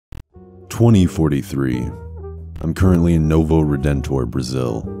2043. I'm currently in Novo Redentor,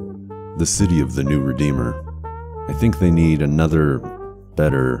 Brazil, the city of the new Redeemer. I think they need another,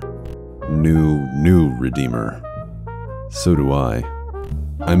 better, new Redeemer. So do I.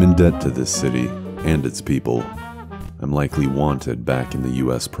 I'm in debt to this city and its people. I'm likely wanted back in the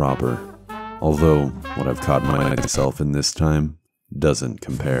US proper, although what I've caught myself in this time doesn't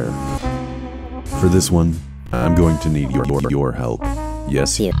compare. For this one, I'm going to need your help.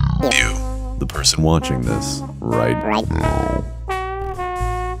 Yes, you, the person watching this right now.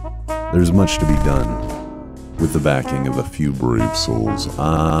 There's much to be done. With the backing of a few brave souls,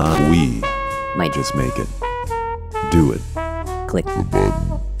 we might just make it. Do it. Click the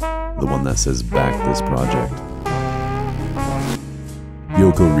button. The one that says back this project.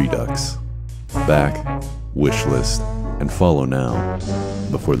 Yoko Redux. Back, wishlist, and follow now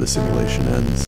before the simulation ends.